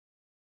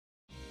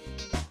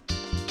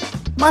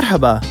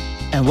Marhaba,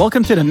 and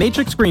welcome to the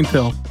Matrix Green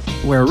Pill,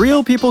 where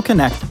real people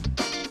connect.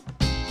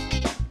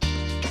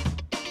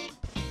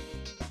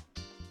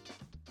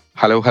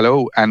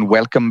 Hello, and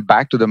welcome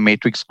back to the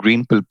Matrix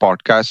Green Pill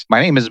podcast.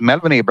 My name is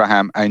Melvin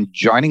Abraham, and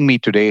joining me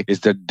today is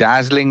the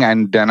dazzling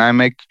and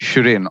dynamic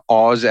Shirin,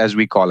 Oz as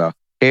we call her.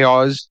 Hey,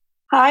 Oz.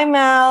 Hi,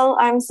 Mel.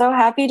 I'm so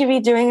happy to be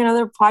doing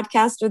another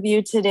podcast with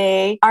you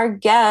today. Our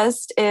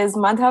guest is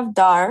Madhav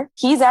Dhar.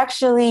 He's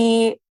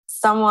actually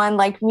someone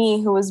like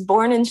me who was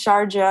born in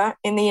Sharjah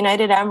in the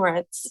United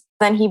Emirates.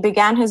 Then he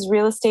began his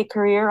real estate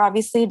career,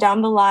 obviously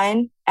down the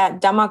line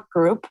at Damak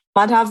Group.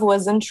 Madhav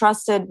was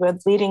entrusted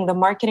with leading the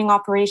marketing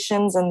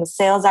operations and the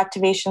sales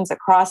activations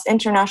across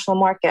international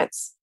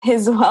markets.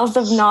 His wealth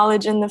of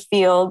knowledge in the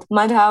field,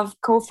 Madhav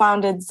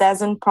co-founded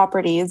ZāZEN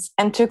Properties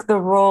and took the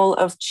role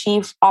of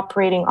Chief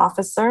Operating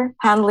Officer,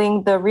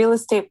 handling the real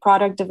estate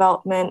product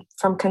development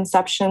from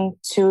conception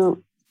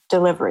to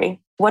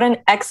delivery. What an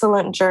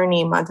excellent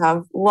journey,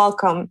 Madhav.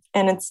 Welcome.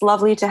 And it's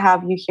lovely to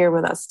have you here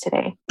with us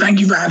today. Thank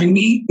you for having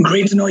me.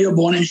 Great to know you're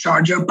born in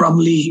Sharjah,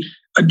 probably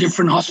a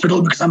different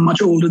hospital because I'm much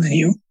older than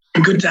you.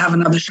 Good to have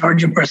another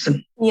Sharjah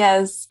person.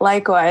 Yes,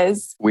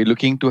 likewise. We're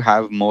looking to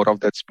have more of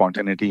that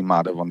spontaneity,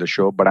 Madhav, on the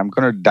show, but I'm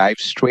going to dive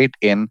straight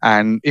in.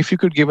 And if you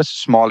could give us a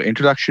small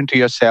introduction to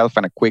yourself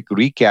and a quick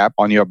recap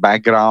on your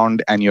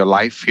background and your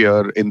life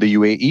here in the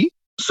UAE.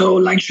 So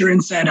like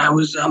Shirin said, I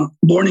was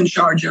born in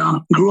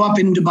Sharjah, grew up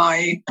in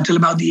Dubai until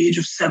about the age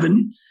of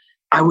 7.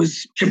 I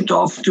was shipped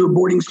off to a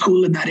boarding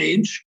school at that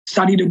age,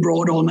 studied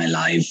abroad all my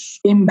life,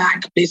 came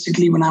back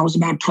basically when I was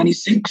about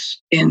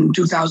 26 in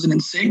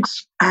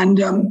 2006.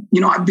 And,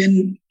 I've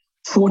been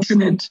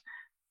fortunate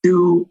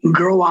to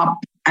grow up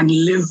and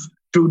live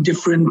through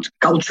different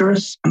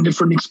cultures and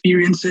different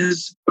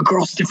experiences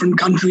across different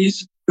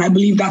countries. And I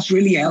believe that's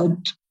really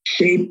helped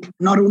shape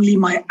not only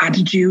my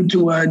attitude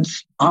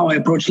towards how I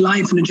approach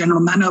life in a general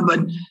manner,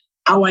 but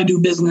how I do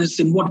business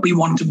and what we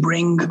want to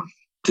bring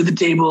to the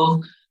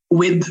table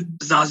with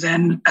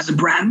ZāZEN as a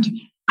brand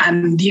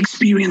and the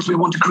experience we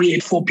want to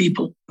create for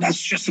people. That's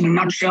just in a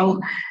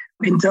nutshell.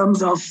 In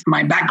terms of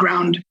my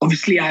background,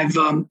 obviously I've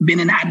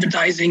been in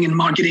advertising and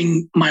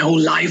marketing my whole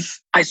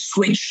life. I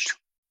switched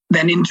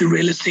then into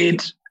real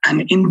estate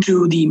and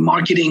into the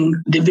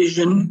marketing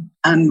division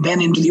and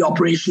then into the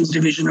operations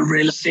division of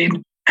real estate.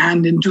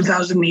 And in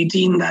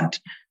 2018, that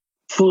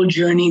full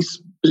journey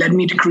led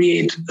me to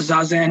create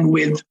ZāZEN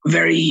with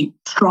very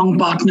strong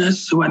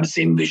partners who had the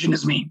same vision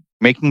as me.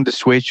 Making the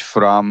switch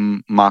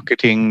from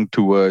marketing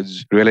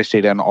towards real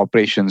estate and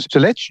operations. So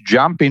let's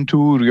jump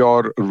into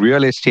your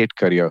real estate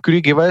career. Could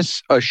you give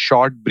us a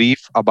short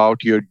brief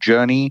about your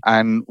journey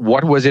and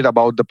what was it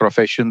about the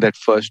profession that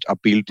first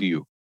appealed to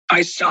you?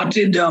 I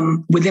started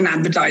within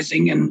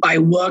advertising and I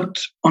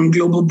worked on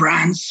global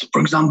brands,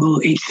 for example,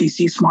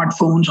 HTC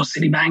smartphones or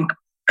Citibank,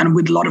 and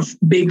with a lot of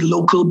big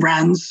local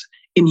brands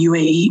in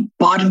UAE.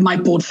 Part of my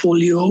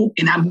portfolio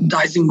in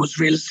advertising was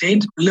real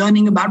estate.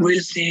 Learning about real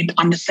estate,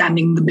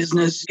 understanding the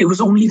business, it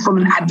was only from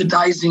an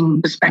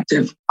advertising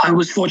perspective. I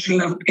was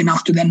fortunate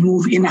enough to then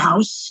move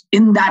in-house.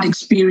 In that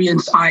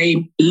experience,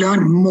 I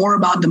learned more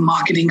about the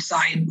marketing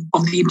side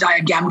of the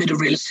entire gambit of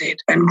real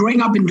estate. And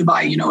growing up in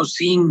Dubai,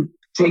 seeing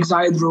Sheikh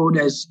Zayed Road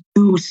as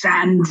 2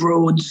 sand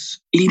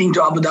roads leading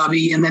to Abu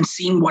Dhabi and then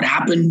seeing what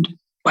happened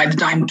by the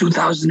time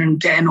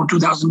 2010 or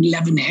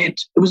 2011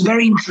 hit. It was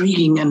very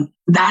intriguing, and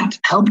that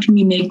helped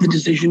me make the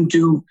decision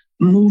to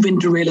move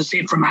into real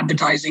estate from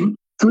advertising.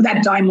 Through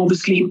that time,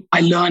 obviously,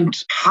 I learned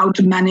how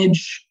to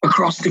manage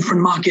across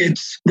different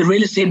markets. The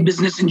real estate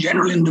business in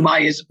general in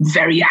Dubai is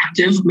very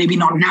active, maybe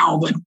not now,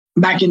 but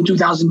back in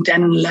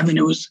 2010 and 11,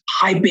 it was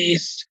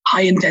high-paced,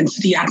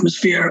 high-intensity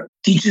atmosphere,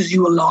 teaches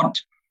you a lot.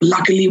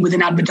 Luckily,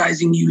 within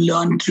advertising, you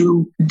learn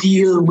to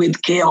deal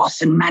with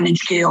chaos and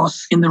manage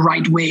chaos in the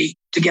right way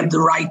to get the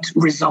right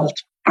result.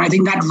 And I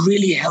think that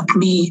really helped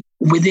me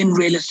within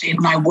real estate.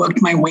 And I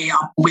worked my way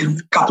up with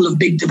a couple of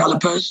big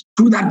developers.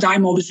 Through that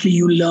time, obviously,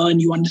 you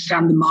learn, you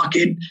understand the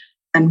market.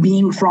 And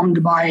being from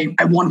Dubai,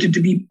 I wanted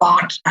to be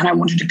part and I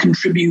wanted to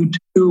contribute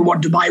to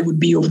what Dubai would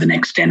be over the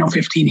next 10 or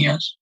 15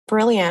 years.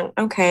 Brilliant.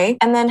 Okay.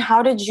 And then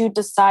how did you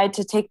decide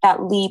to take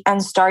that leap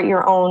and start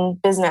your own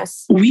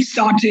business? We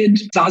started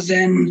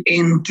ZāZEN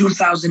in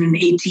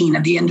 2018,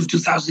 at the end of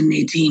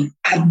 2018.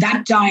 At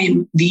that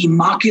time, the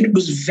market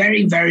was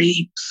very,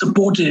 very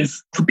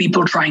supportive for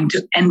people trying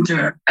to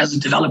enter as a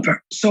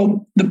developer.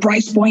 So the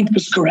price point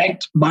was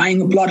correct.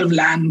 Buying a plot of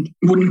land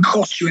wouldn't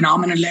cost you an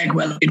arm and a leg.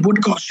 Well, it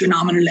would cost you an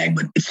arm and a leg,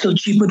 but it's still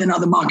cheaper than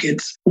other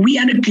markets. We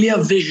had a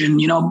clear vision,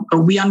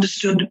 we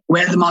understood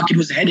where the market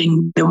was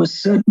heading. There were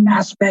certain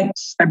aspects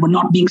that were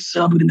not being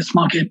served within this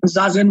market.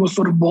 ZāZEN was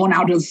sort of born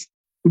out of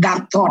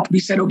that thought.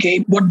 We said, okay,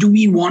 what do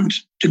we want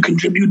to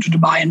contribute to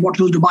Dubai and what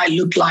will Dubai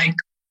look like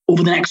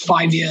over the next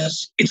 5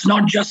 years? It's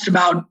not just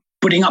about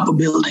putting up a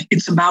building.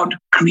 It's about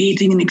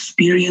creating an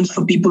experience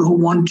for people who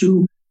want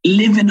to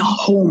live in a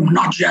home,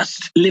 not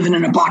just live in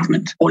an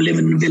apartment or live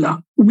in a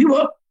villa. We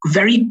were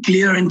very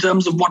clear in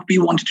terms of what we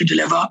wanted to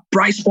deliver.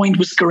 Price point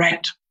was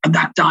correct at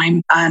that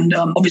time. And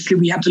obviously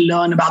we had to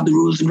learn about the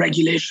rules and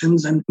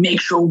regulations and make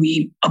sure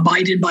we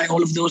abided by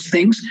all of those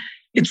things.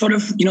 It's sort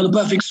of, the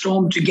perfect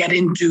storm to get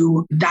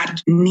into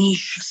that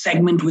niche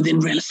segment within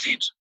real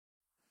estate.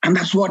 And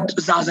that's what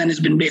ZāZEN has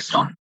been based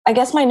on. I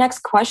guess my next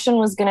question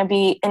was going to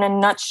be, in a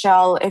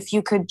nutshell, if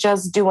you could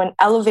just do an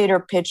elevator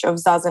pitch of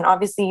ZāZEN.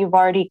 Obviously, you've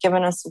already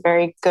given us a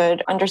very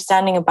good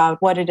understanding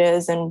about what it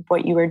is and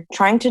what you were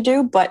trying to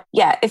do. But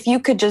yeah, if you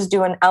could just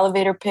do an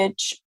elevator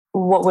pitch,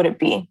 what would it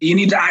be? You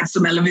need to add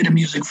some elevator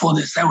music for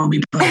this. That would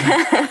be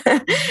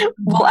perfect.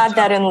 We'll add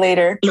that in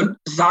later. Look,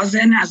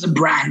 ZāZEN as a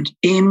brand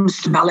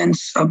aims to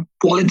balance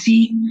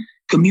quality,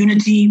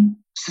 community,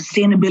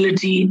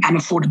 sustainability, and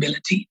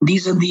affordability.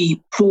 These are the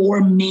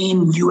 4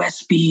 main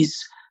USPs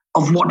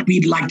of what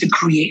we'd like to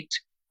create.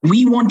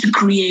 We want to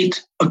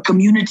create a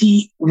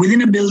community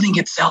within a building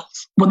itself.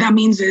 What that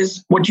means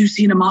is what you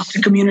see in a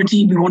master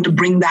community, we want to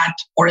bring that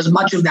or as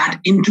much of that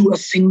into a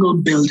single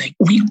building.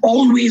 We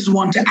always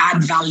want to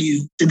add value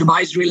to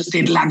Dubai's real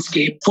estate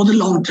landscape for the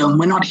long term.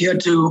 We're not here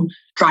to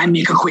try and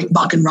make a quick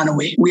buck and run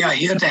away. We are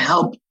here to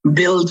help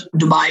build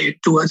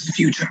Dubai towards the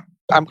future.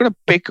 I'm going to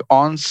pick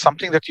on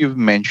something that you've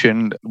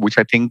mentioned, which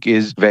I think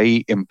is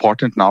very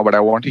important now, but I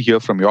want to hear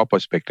from your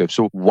perspective.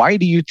 So why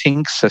do you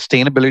think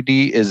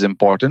sustainability is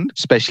important,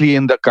 especially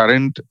in the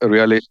current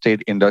real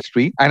estate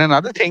industry? And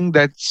another thing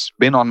that's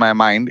been on my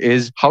mind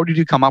is, how did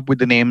you come up with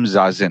the name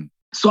ZāZEN?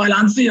 So I'll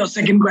answer your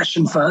second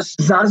question first.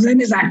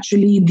 ZāZEN is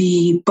actually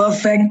the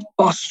perfect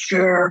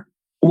posture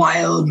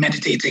while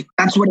meditating.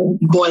 That's what it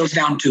boils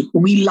down to.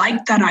 We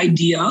like that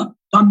idea,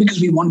 not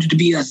because we wanted to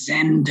be a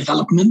Zen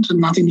development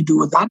and nothing to do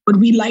with that, but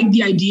we like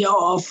the idea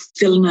of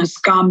stillness,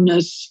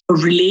 calmness,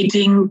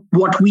 relating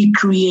what we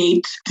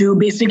create to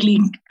basically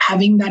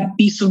having that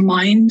peace of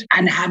mind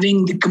and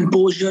having the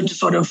composure to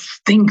sort of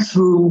think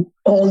through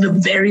all the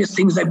various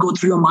things that go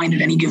through your mind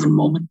at any given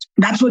moment.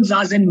 That's what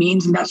ZāZEN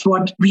means, and that's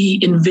what we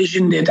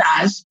envisioned it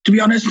as. To be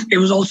honest, it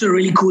was also a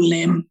really cool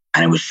name,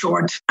 and it was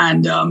short,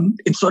 and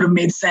it sort of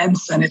made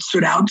sense and it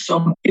stood out.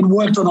 So it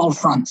worked on all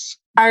fronts.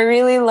 I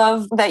really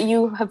love that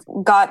you have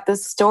got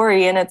this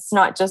story and it's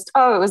not just,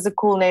 it was a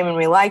cool name and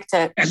we liked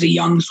it. As a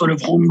young sort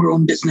of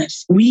homegrown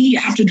business, we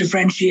have to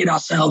differentiate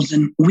ourselves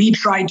and we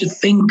try to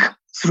think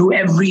through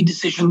every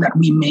decision that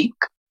we make.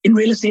 In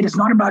real estate, it's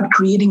not about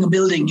creating a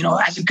building.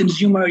 As a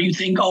consumer, you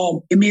think,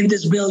 they made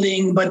this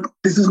building, but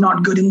this is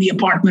not good in the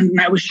apartment.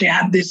 And I wish they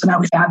had this and I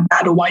wish they had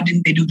that. Or why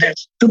didn't they do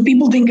this? So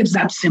people think it's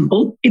that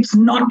simple. It's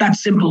not that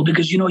simple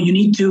because, you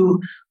need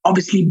to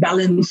obviously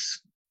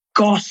balance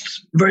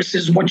costs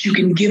versus what you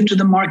can give to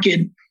the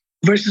market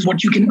versus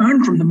what you can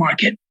earn from the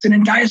market. It's an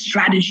entire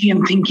strategy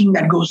and thinking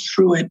that goes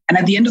through it. And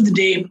at the end of the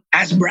day,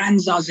 as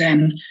brand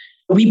ZāZEN,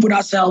 we put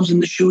ourselves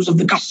in the shoes of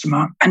the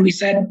customer and we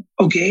said,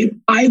 okay,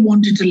 I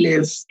wanted to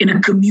live in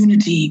a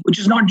community, which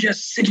is not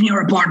just sit in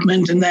your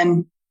apartment and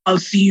then I'll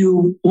see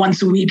you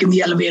once a week in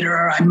the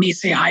elevator. I may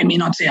say hi, may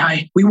not say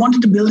hi. We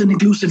wanted to build an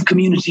inclusive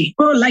community,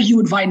 like you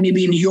would find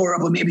maybe in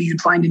Europe or maybe you'd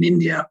find in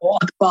India or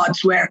other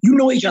parts where you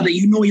know each other,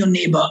 you know your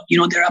neighbor.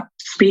 There are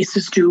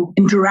spaces to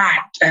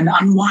interact and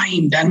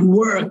unwind and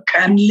work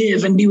and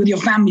live and be with your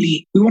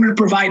family. We wanted to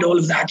provide all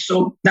of that.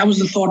 So that was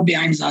the thought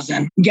behind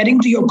ZāZEN. Getting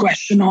to your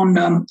question on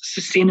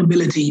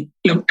sustainability,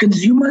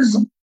 consumers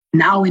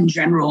now in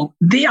general,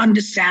 they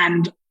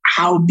understand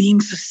how being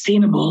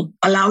sustainable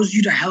allows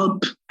you to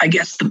help,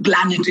 the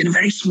planet in a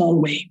very small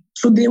way.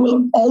 So they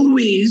will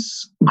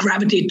always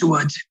gravitate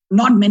towards it.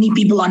 Not many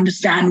people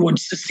understand what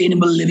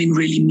sustainable living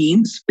really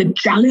means. The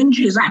challenge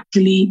is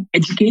actually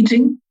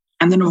educating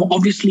and then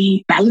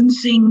obviously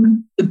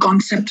balancing the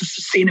concept of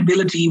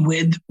sustainability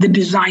with the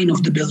design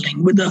of the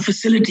building, with the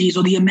facilities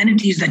or the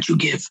amenities that you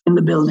give in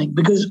the building.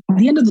 Because at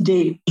the end of the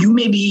day, you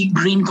may be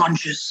green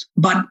conscious,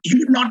 but you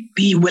would not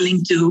be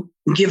willing to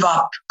give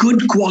up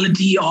good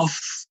quality of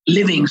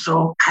living.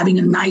 So having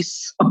a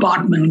nice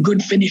apartment,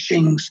 good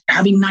finishings,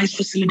 having nice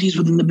facilities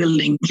within the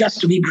building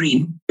just to be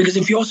green. Because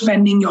if you're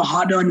spending your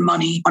hard-earned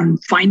money on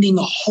finding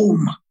a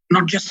home,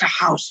 not just a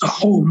house, a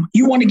home,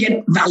 you want to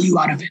get value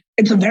out of it.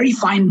 It's a very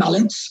fine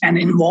balance and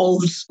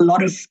involves a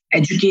lot of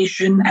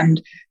education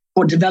and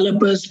for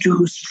developers to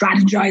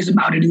strategize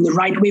about it in the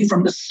right way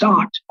from the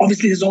start.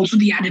 Obviously, there's also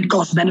the added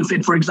cost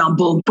benefit. For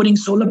example, putting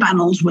solar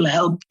panels will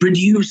help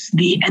reduce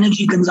the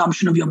energy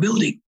consumption of your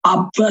building.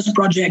 Our first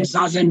project,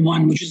 ZāZEN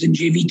 1, which is in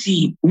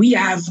JVT, we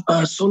have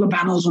solar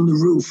panels on the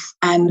roof.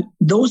 And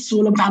those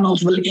solar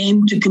panels will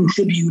aim to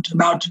contribute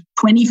about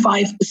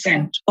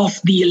 25% of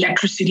the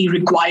electricity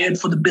required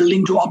for the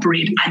building to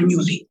operate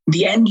annually.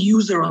 The end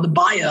user or the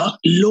buyer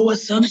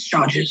lowers service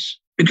charges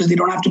because they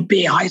don't have to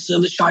pay high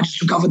service charges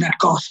to cover that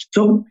cost.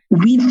 So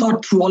we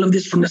thought through all of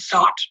this from the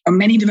start.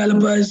 Many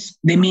developers,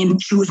 they may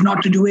choose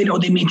not to do it or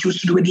they may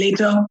choose to do it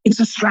later. It's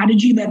a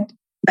strategy that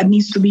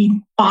needs to be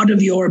part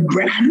of your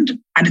brand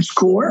at its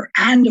core.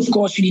 And of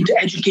course, you need to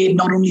educate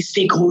not only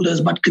stakeholders,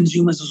 but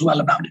consumers as well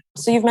about it.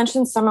 So you've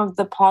mentioned some of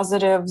the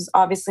positives.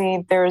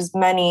 Obviously, there's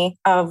many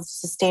of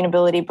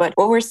sustainability, but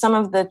what were some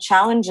of the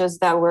challenges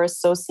that were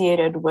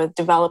associated with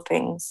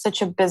developing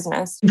such a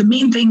business? The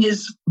main thing is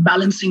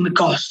balancing the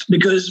cost,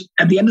 because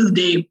at the end of the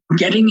day,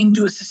 getting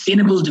into a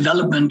sustainable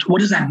development, what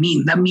does that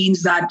mean? That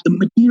means that the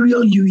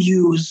material you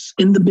use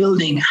in the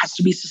building has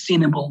to be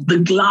sustainable. The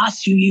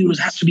glass you use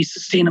has to be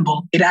sustainable.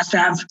 It has to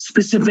have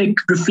specific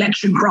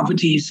reflection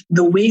properties.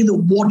 The way the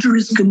water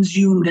is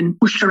consumed and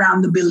pushed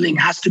around the building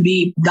has to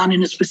be done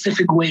in a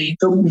specific way.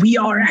 So we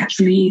are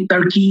actually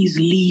Turkey's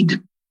lead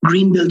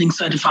green building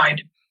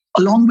certified.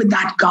 Along with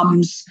that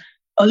comes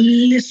a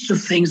list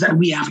of things that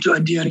we have to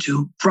adhere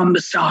to from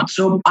the start.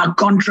 So our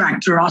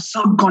contractor, our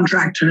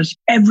subcontractors,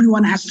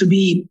 everyone has to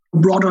be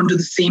brought onto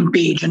the same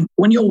page. And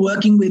when you're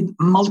working with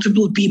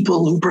multiple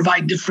people who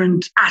provide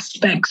different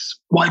aspects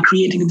while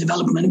creating a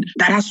development,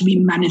 that has to be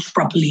managed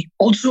properly.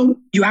 Also,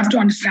 you have to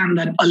understand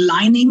that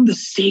aligning the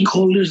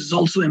stakeholders is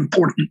also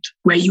important,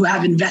 where you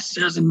have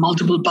investors and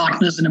multiple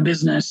partners in a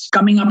business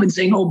coming up and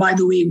saying, oh, by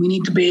the way, we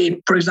need to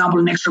pay, for example,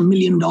 an extra $1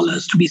 million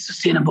to be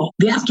sustainable.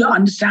 They have to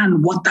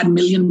understand what that $1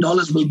 million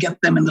will get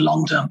them in the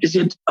long term. Is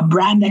it a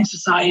brand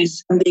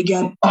exercise and they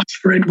get charged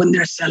for it when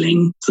they're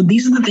selling? So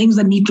these are the things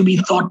that need to be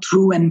thought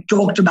through and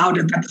talked about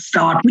it at the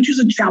start, which is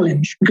a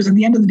challenge, because at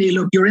the end of the day,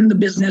 look, you're in the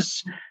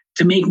business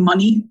to make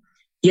money.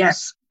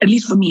 Yes, at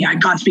least for me, I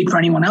can't speak for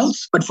anyone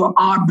else, but for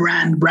our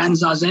brand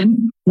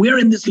ZāZEN, we're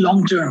in this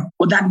long term.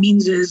 What that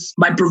means is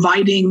by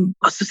providing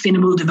a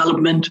sustainable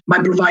development, by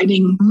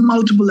providing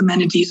multiple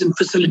amenities and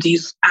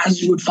facilities,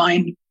 as you would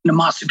find in a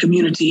master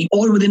community,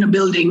 all within a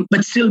building,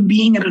 but still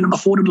being at an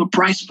affordable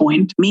price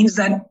point, means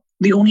that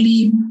the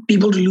only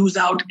people to lose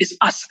out is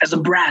us as a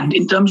brand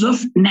in terms of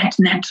net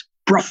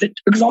profit,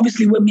 because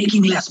obviously we're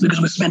making less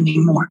because we're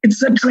spending more.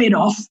 It's a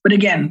trade-off. But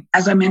again,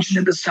 as I mentioned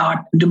at the start,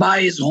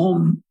 Dubai is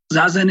home.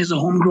 ZāZEN is a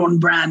homegrown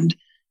brand,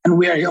 and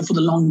we are here for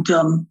the long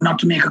term, not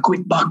to make a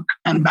quick buck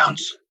and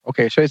bounce.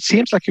 Okay, so it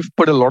seems like you've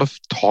put a lot of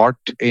thought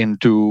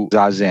into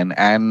ZāZEN,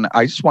 and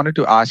I just wanted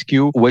to ask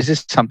you, was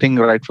this something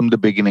right from the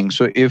beginning?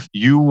 So if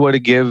you were to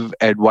give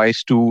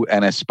advice to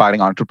an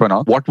aspiring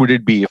entrepreneur, what would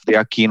it be if they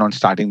are keen on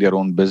starting their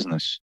own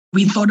business?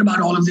 We thought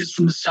about all of this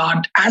from the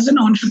start. As an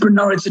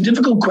entrepreneur, it's a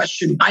difficult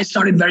question. I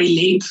started very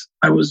late.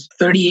 I was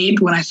 38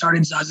 when I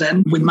started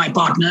ZāZEN with my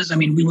partners. I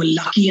mean, we were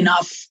lucky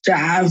enough to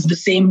have the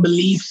same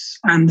beliefs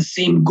and the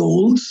same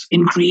goals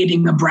in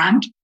creating a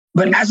brand.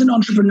 But as an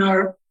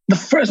entrepreneur, the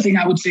first thing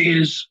I would say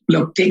is,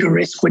 look, take a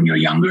risk when you're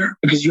younger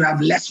because you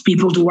have less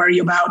people to worry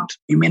about.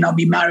 You may not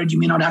be married, you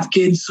may not have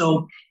kids.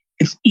 So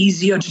it's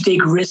easier to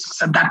take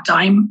risks at that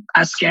time,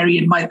 as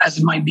scary as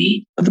it might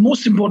be. But the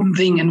most important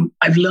thing, and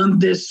I've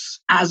learned this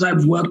as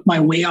I've worked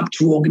my way up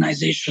through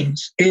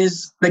organizations,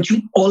 is that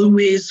you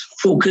always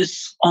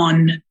focus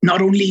on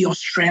not only your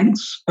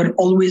strengths, but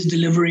always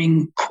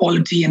delivering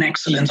quality and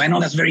excellence. I know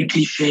that's very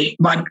cliche,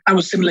 but I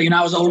was similar.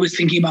 I was always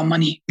thinking about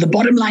money. The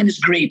bottom line is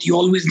great. You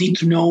always need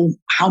to know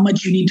how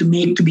much you need to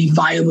make to be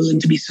viable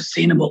and to be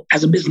sustainable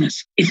as a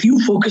business. If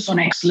you focus on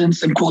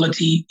excellence and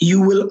quality,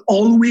 you will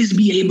always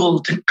be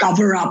able to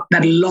cover up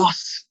that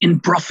loss in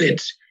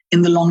profit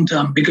in the long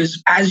term.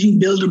 Because as you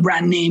build a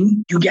brand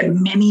name, you get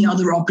many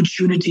other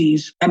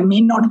opportunities that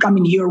may not come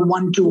in year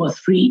 1, 2, or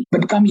 3,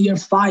 but come year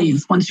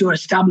 5. Once you're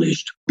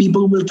established,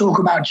 people will talk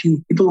about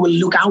you. People will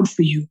look out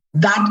for you.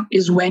 That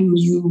is when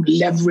you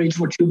leverage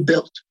what you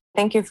built.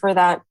 Thank you for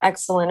that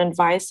excellent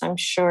advice. I'm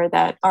sure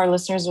that our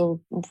listeners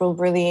will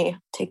really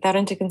take that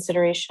into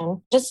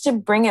consideration. Just to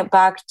bring it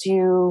back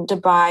to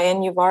Dubai,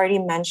 and you've already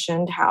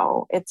mentioned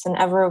how it's an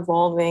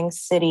ever-evolving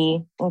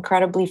city,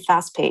 incredibly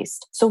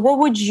fast-paced. So what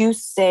would you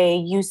say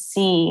you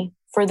see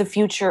for the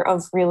future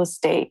of real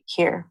estate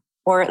here?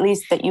 Or at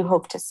least that you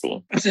hope to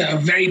see? It's a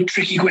very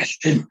tricky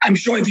question. I'm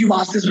sure if you've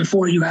asked this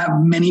before, you have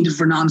many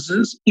different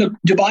answers. Look,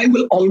 Dubai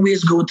will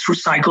always go through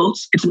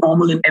cycles. It's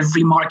normal in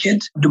every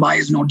market. Dubai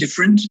is no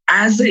different.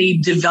 As a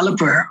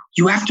developer,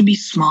 you have to be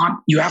smart.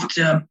 You have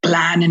to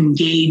plan and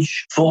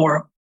engage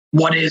for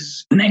what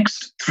is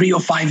next 3 or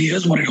 5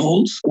 years, what it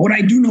holds. What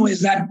I do know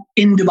is that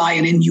in Dubai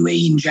and in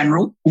UAE in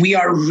general, we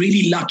are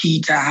really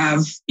lucky to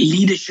have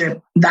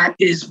leadership that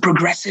is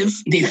progressive.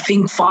 They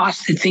think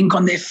fast, they think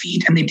on their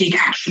feet, and they take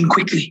action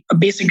quickly. A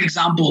basic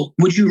example,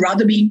 would you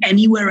rather be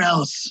anywhere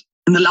else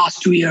in the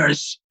last 2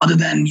 years other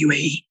than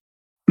UAE?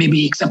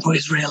 Maybe except for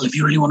Israel, if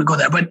you really want to go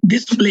there. But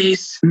this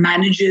place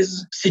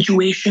manages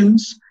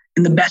situations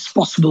in the best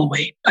possible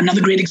way.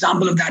 Another great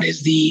example of that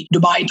is the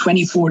Dubai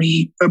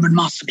 2040 Urban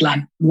Master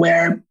Plan,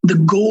 where the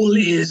goal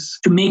is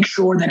to make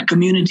sure that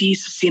community,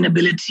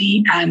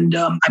 sustainability, and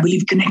I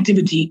believe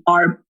connectivity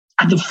are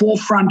at the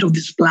forefront of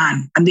this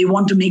plan. And they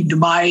want to make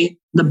Dubai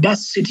the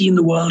best city in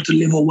the world to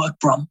live or work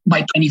from by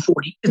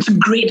 2040. It's a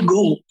great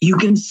goal. You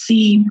can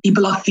see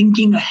people are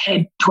thinking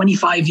ahead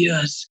 25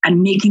 years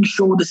and making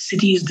sure the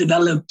city is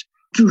developed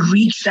to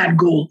reach that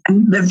goal.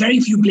 And there are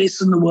very few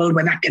places in the world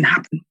where that can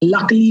happen.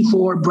 Luckily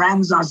for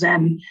brand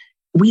ZāZEN,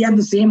 we had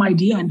the same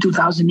idea in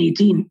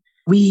 2018.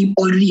 We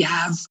already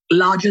have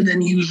larger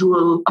than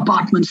usual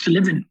apartments to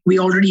live in. We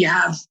already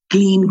have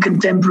clean,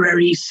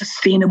 contemporary,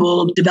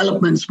 sustainable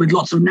developments with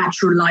lots of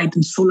natural light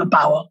and solar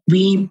power.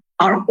 We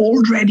are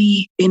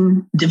already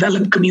in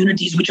developed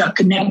communities which are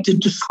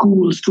connected to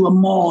schools, to a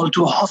mall,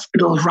 to a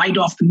hospital, right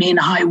off the main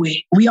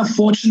highway. We are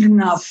fortunate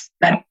enough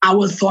that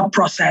our thought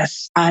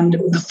process and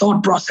the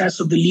thought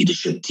process of the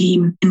leadership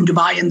team in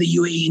Dubai and the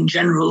UAE in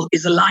general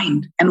is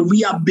aligned. And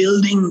we are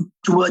building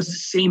towards the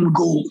same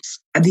goals.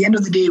 At the end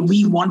of the day,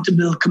 we want to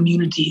build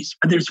communities,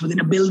 whether it's within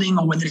a building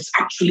or whether it's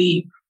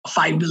actually a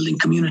 5-building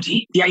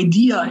community. The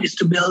idea is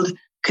to build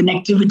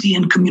connectivity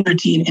and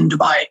community in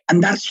Dubai.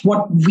 And that's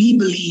what we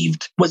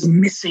believed was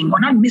missing, or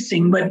not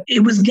missing, but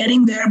it was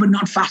getting there, but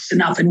not fast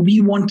enough. And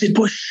we wanted to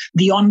push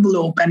the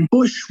envelope and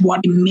push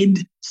what a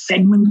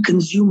mid-segment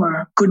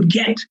consumer could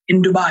get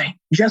in Dubai.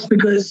 Just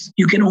because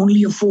you can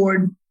only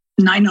afford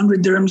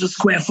 900 dirhams a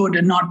square foot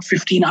and not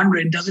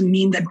 1,500 doesn't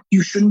mean that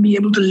you shouldn't be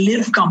able to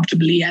live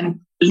comfortably and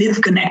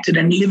live connected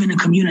and live in a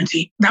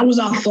community. That was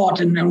our thought,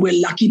 and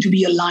we're lucky to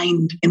be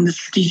aligned in the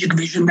strategic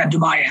vision that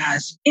Dubai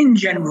has. In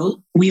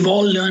general, we've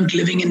all learned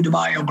living in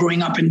Dubai or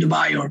growing up in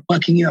Dubai or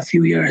working here a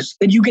few years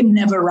that you can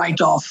never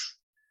write off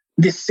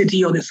this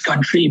city or this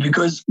country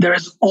because there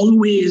is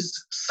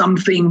always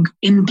something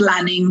in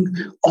planning,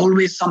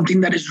 always something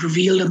that is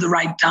revealed at the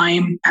right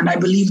time. And I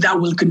believe that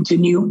will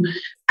continue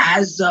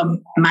as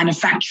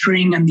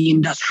manufacturing and the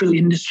industrial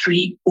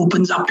industry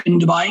opens up in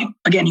Dubai.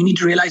 Again, you need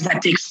to realize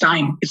that takes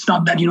time. It's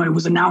not that, it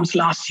was announced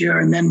last year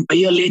and then a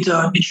year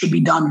later it should be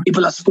done.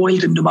 People are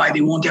spoiled in Dubai.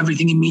 They want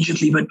everything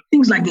immediately, but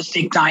things like this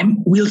take time.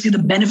 We'll see the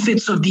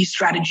benefits of these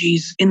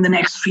strategies in the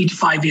next 3 to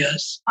 5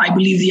 years. I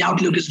believe the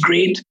outlook is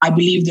great. I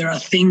believe there are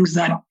things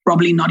that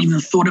probably not even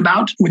thought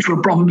about, which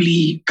will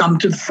probably come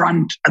to the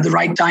front at the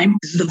right time.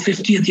 This is the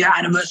 50th year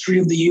anniversary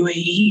of the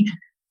UAE.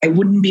 I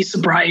wouldn't be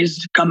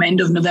surprised come end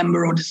of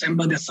November or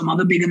December, there's some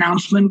other big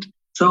announcement.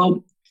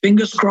 So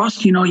fingers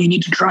crossed, you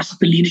need to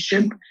trust the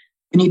leadership.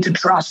 You need to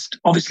trust,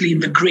 obviously,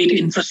 the great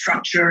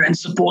infrastructure and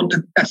support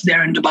that's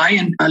there in Dubai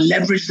and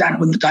leverage that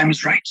when the time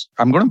is right.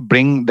 I'm going to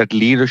bring that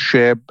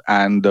leadership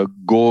and the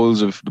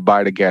goals of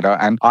Dubai together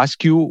and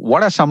ask you,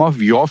 what are some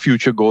of your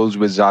future goals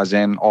with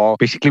ZāZEN, or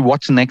basically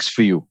what's next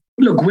for you?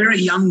 Look, we're a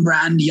young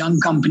brand,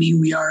 young company.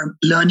 We are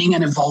learning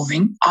and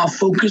evolving. Our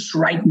focus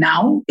right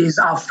now is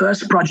our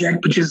first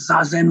project, which is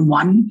ZāZEN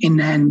 1 in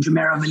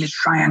Jumeirah Village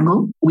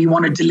Triangle. We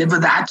want to deliver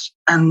that,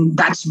 and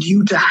that's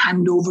due to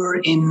handover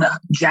in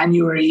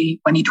January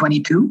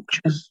 2022,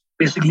 which is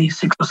basically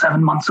 6 or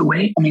 7 months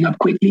away, coming up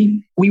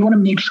quickly. We want to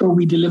make sure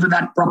we deliver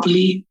that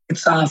properly.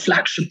 It's our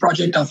flagship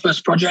project, our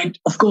first project.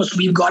 Of course,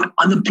 we've got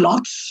other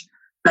plots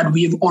that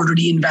we've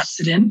already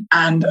invested in,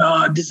 and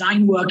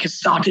design work has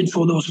started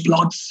for those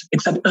plots.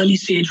 It's at early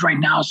stage right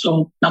now,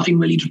 so nothing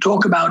really to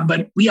talk about,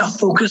 but we are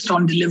focused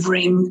on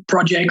delivering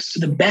projects to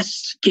the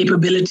best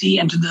capability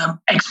and to the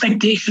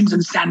expectations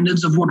and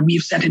standards of what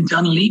we've set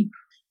internally.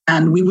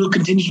 And we will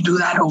continue to do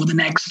that over the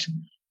next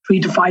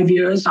 3 to 5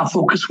 years. Our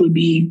focus will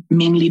be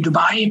mainly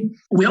Dubai.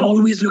 We're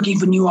always looking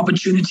for new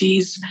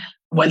opportunities,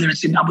 whether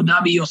it's in Abu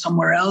Dhabi or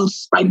somewhere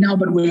else right now,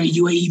 but we're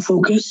UAE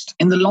focused.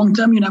 In the long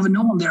term, you never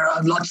know. There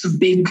are lots of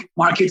big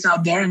markets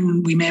out there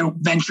and we may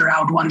venture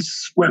out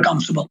once we're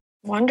comfortable.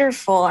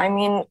 Wonderful. I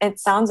mean, it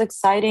sounds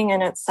exciting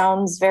and it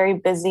sounds very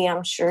busy.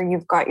 I'm sure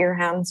you've got your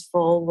hands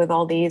full with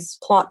all these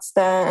plots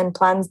and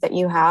plans that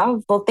you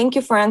have. Well, thank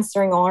you for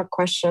answering all our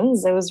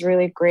questions. It was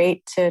really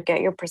great to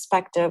get your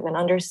perspective and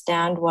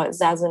understand what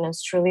ZāZEN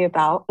is truly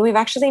about. We've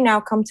actually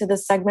now come to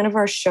this segment of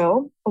our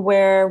show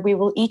where we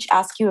will each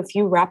ask you a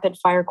few rapid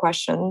fire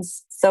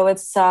questions. So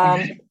it's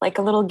like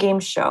a little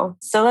game show.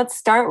 So let's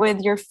start with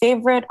your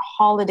favorite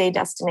holiday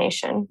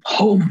destination.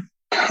 Home.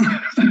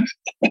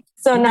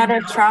 So not a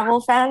travel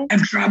fan?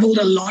 I've traveled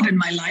a lot in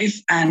my life,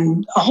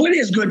 and a holiday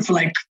is good for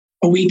like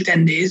a week,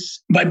 10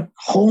 days, but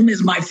home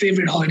is my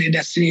favorite holiday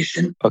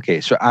destination. Okay,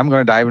 so I'm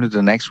going to dive into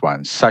the next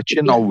one.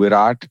 Sachin or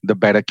Virat, the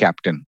better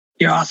captain?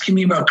 You're asking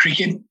me about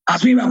cricket.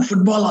 Ask me about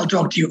football, I'll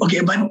talk to you.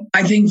 Okay, but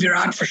I think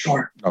Virat for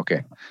sure.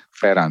 Okay,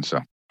 fair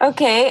answer.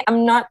 Okay,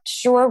 I'm not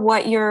sure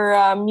what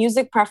your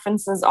music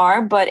preferences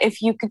are, but if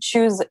you could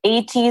choose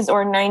 80s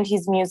or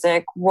 90s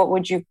music, what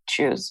would you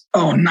choose?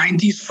 Oh,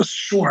 90s for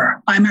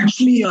sure. I'm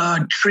actually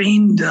a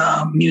trained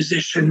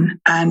musician,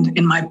 and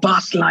in my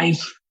past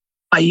life,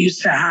 I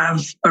used to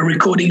have a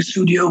recording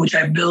studio, which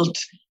I built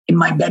in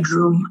my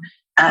bedroom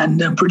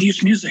and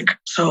produce music.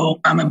 So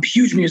I'm a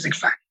huge music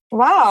fan.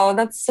 Wow,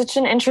 that's such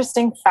an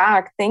interesting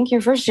fact. Thank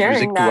you for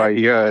sharing that.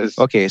 Music to our ears.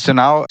 Okay, so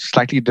now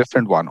slightly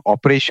different one.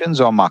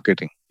 Operations or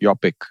marketing? Your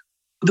pick.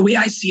 The way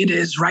I see it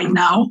is right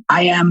now,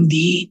 I am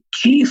the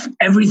chief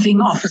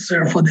everything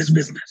officer for this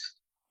business.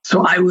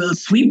 So I will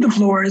sweep the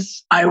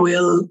floors, I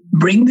will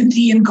bring the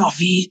tea and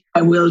coffee,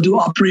 I will do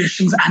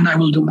operations, and I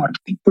will do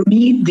marketing. For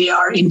me, they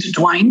are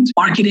intertwined.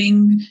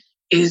 Marketing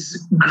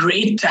is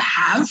great to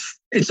have.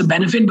 It's a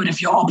benefit, but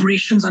if your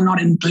operations are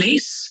not in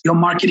place, your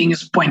marketing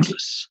is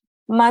pointless.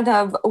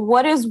 Madhav,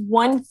 what is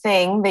one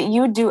thing that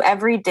you do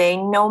every day,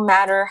 no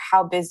matter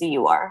how busy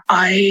you are?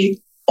 I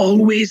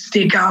always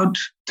take out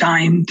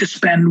time to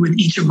spend with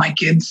each of my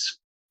kids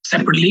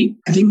separately.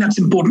 I think that's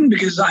important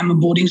because I'm a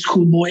boarding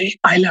school boy.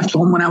 I left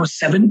home when I was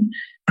 7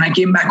 and I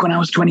came back when I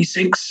was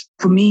 26.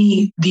 For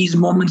me, these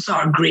moments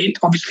are great.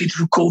 Obviously,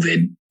 through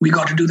COVID, we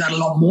got to do that a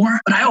lot more.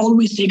 But I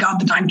always take out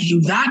the time to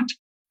do that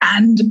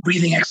and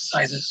breathing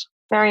exercises.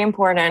 Very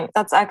important.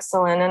 That's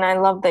excellent. And I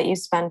love that you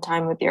spend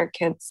time with your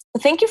kids.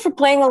 Thank you for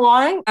playing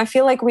along. I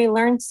feel like we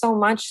learned so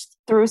much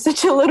through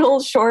such a little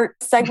short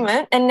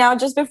segment. And now,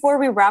 just before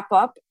we wrap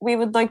up, we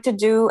would like to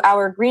do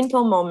our green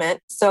pill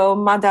moment. So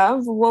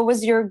Madhav, what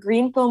was your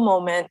green pill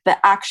moment, the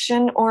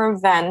action or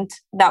event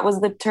that was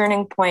the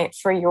turning point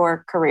for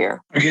your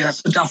career? Okay,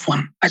 that's a tough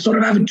one. I sort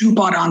of have a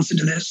 2-part answer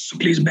to this, so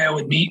please bear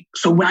with me.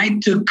 So when I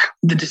took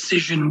the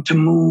decision to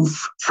move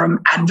from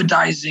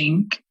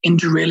advertising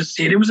into real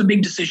estate, it was a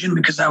big decision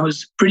because I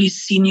was pretty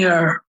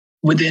senior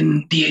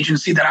within the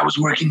agency that I was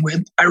working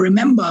with. I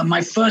remember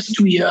my first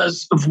 2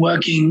 years of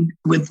working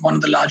with one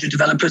of the larger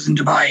developers in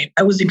Dubai.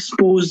 I was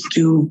exposed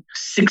to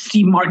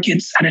 60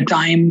 markets at a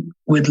time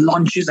with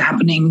launches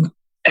happening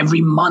every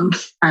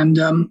month. And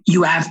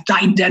you have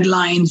tight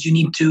deadlines. You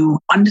need to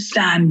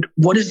understand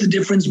what is the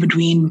difference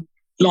between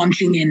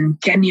launching in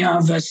Kenya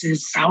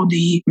versus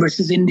Saudi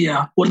versus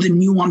India. What are the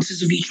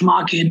nuances of each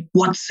market?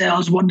 What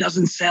sells? What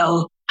doesn't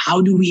sell? How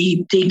do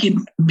we take it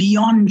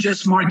beyond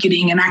just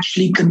marketing and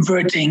actually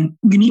converting?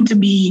 You need to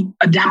be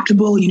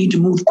adaptable. You need to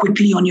move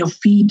quickly on your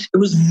feet. It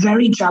was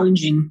very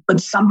challenging,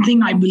 but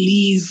something I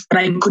believe that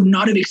I could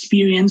not have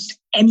experienced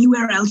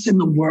anywhere else in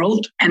the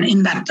world and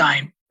in that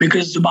time,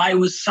 because Dubai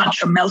was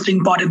such a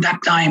melting pot at that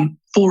time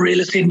for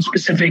real estate in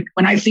specific.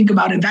 When I think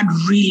about it, that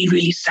really,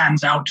 really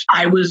stands out.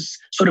 I was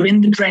sort of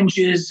in the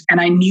trenches and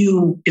I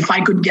knew if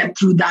I could get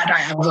through that,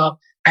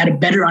 I had a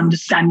better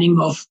understanding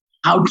of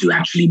how to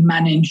actually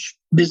manage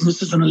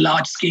businesses on a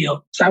large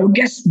scale. So I would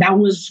guess that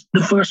was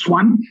the first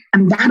one.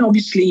 And that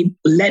obviously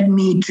led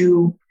me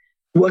to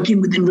working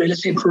within real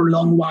estate for a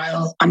long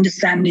while,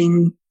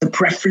 understanding the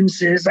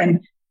preferences and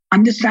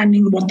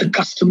understanding what the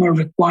customer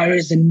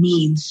requires and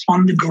needs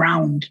on the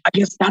ground. I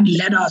guess that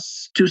led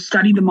us to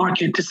study the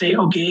market to say,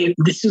 okay,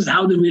 this is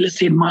how the real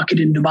estate market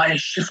in Dubai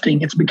is shifting.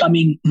 It's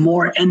becoming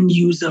more end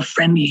user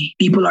friendly.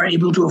 People are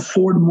able to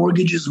afford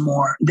mortgages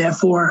more.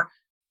 Therefore,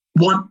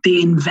 what they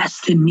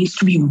invest in needs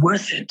to be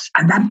worth it.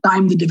 At that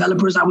time, the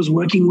developers I was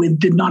working with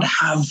did not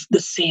have the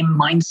same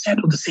mindset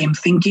or the same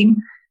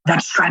thinking.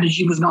 That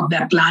strategy was not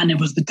their plan. It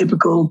was the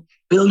typical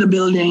build a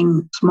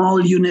building, small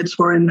units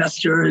for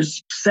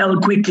investors, sell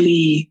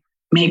quickly,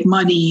 make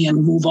money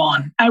and move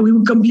on. And we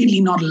were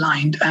completely not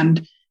aligned.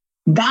 And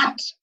that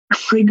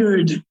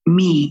triggered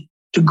me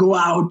to go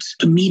out,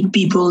 to meet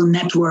people,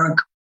 network,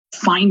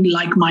 find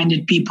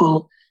like-minded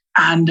people.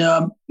 And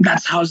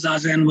that's how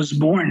ZāZEN was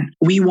born.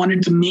 We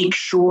wanted to make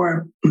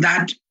sure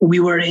that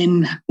we were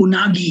in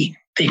Unagi,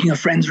 taking a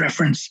friend's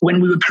reference, when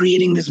we were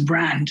creating this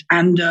brand,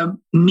 and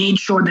made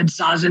sure that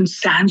ZāZEN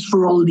stands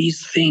for all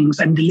these things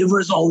and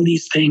delivers all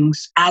these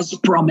things as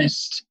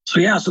promised. So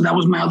that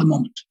was my other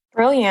moment.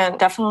 Brilliant.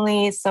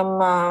 Definitely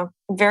some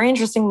very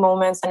interesting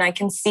moments. And I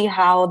can see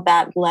how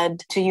that led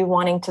to you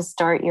wanting to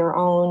start your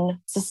own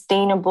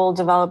sustainable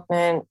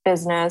development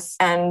business.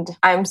 And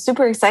I'm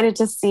super excited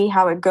to see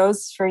how it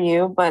goes for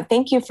you. But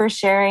thank you for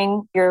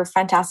sharing. You're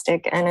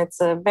fantastic. And it's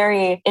a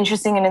very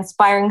interesting and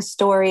inspiring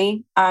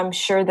story. I'm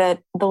sure that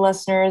the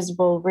listeners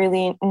will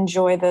really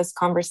enjoy this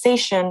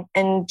conversation.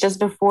 And just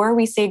before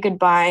we say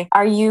goodbye,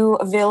 are you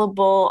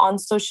available on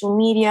social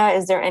media?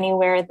 Is there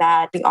anywhere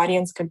that the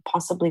audience could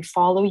possibly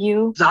follow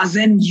you?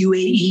 ZāZEN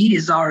UAE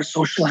is our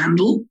social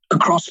handle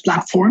across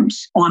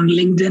platforms. On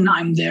LinkedIn,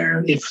 I'm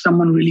there. If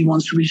someone really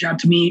wants to reach out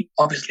to me,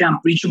 obviously I'm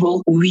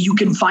reachable. You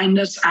can find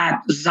us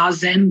at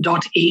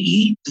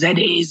zazen.ae,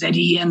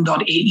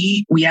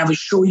 ZAZEN.ae. We have a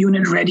show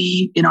unit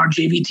ready in our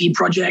JVT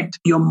project.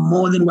 You're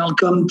more than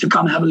welcome to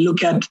come have a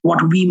look at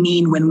what we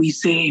mean when we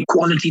say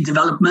quality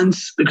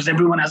developments, because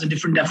everyone has a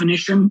different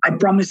definition. I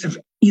promise if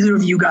either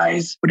of you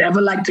guys would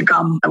ever like to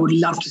come, I would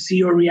love to see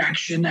your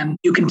reaction. And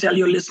you can tell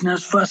your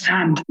listeners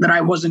firsthand that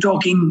I wasn't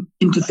talking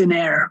into thin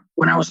air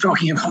when I was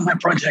talking about my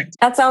project.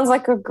 That sounds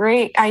like a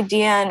great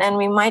idea. And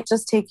we might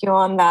just take you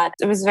on that.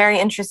 It was very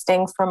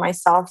interesting for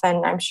myself,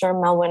 and I'm sure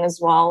Melwin as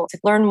well, to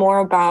learn more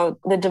about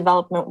the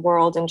development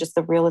world and just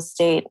the real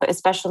estate,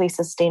 especially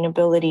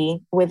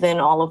sustainability within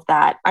all of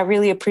that. I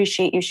really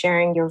appreciate you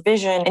sharing your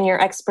vision and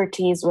your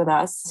expertise with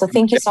us. So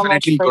thank you so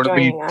much for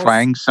joining us.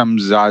 Trying some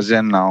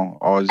ZāZEN now,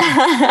 or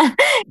yes,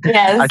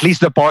 at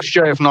least the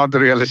posture, if not the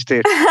real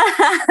estate.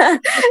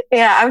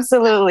 Yeah,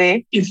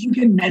 absolutely. If you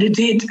can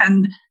meditate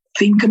and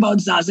think about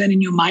ZāZEN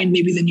in your mind,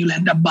 maybe then you'll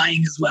end up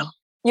buying as well.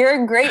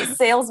 You're a great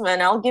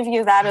salesman. I'll give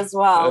you that as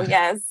well.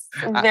 Yes.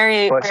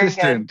 Very,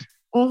 persistent.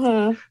 Very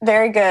good.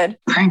 Very good.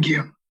 Thank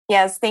you.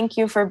 Yes. Thank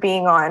you for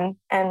being on,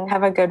 and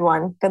have a good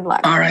one. Good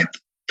luck. All right.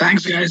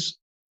 Thanks, guys.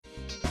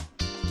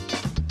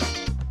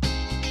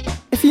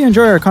 If you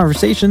enjoy our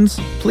conversations,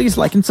 please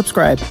like and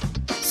subscribe.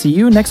 See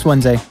you next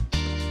Wednesday.